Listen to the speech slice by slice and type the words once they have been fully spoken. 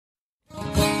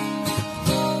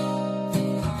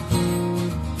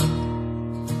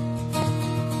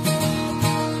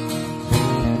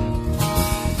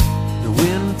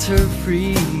winter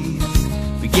freeze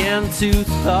began to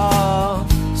thaw,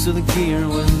 so the gear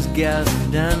was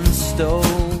gathered and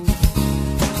stowed.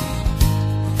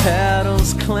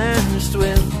 Paddles clenched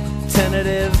with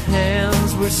tentative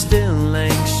hands were still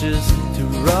anxious to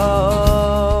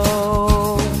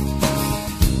row.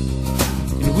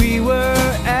 And we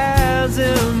were as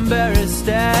embarrassed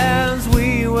as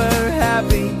we were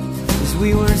happy, as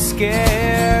we were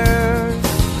scared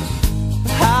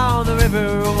how the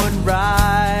river would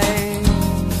rise,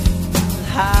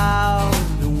 how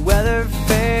the weather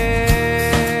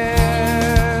fared.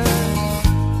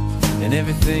 And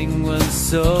everything was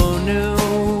so new,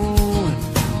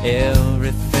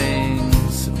 everything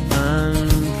so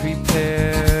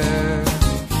unprepared.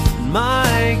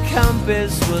 My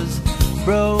compass was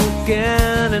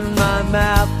broken and my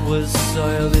map was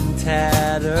soiled and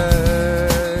tattered.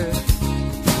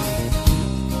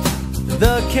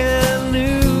 The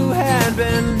canoe had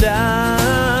been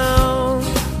down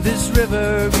this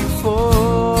river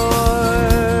before,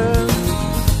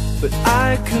 but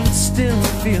I could still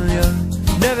feel your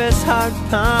nervous heart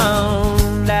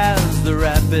pound as the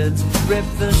rapids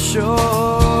ripped the shore.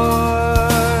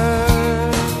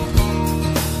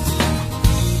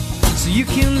 So you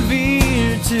can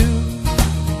veer to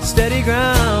steady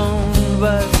ground,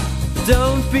 but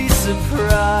don't be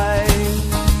surprised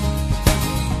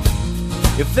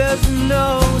if there's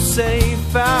no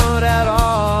safe out at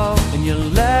all and you're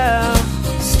left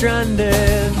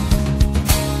stranded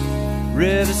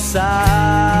riverside,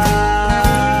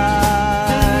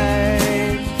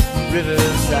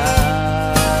 riverside.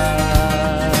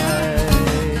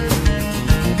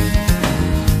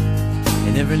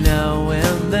 And every now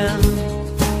and then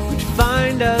we'd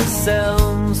find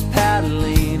ourselves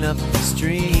paddling up the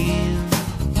stream,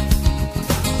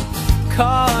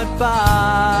 caught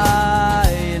by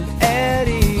an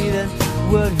eddy that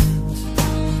wouldn't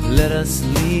let us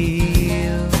leave.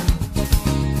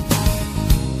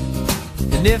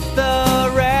 And if the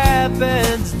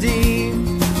rapids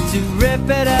deem to rip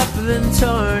it up, then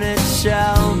torn it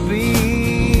shall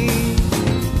be.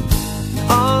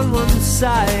 On one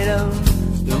side of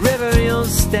the river you'll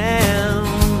stand,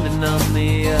 and on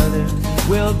the other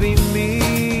will be me.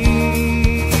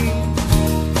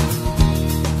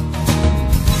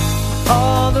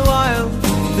 All the while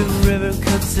the river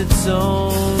cuts its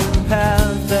own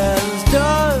path, as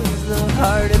does the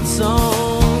heart its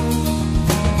own.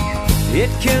 It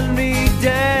can be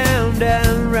dammed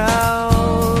and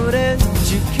routed,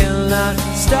 but you cannot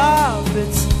stop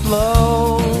its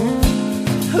flow.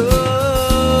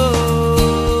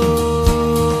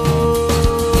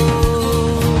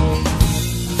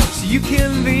 So you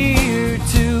can veer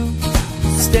to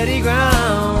steady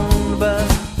ground, but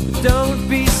don't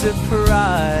be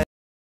surprised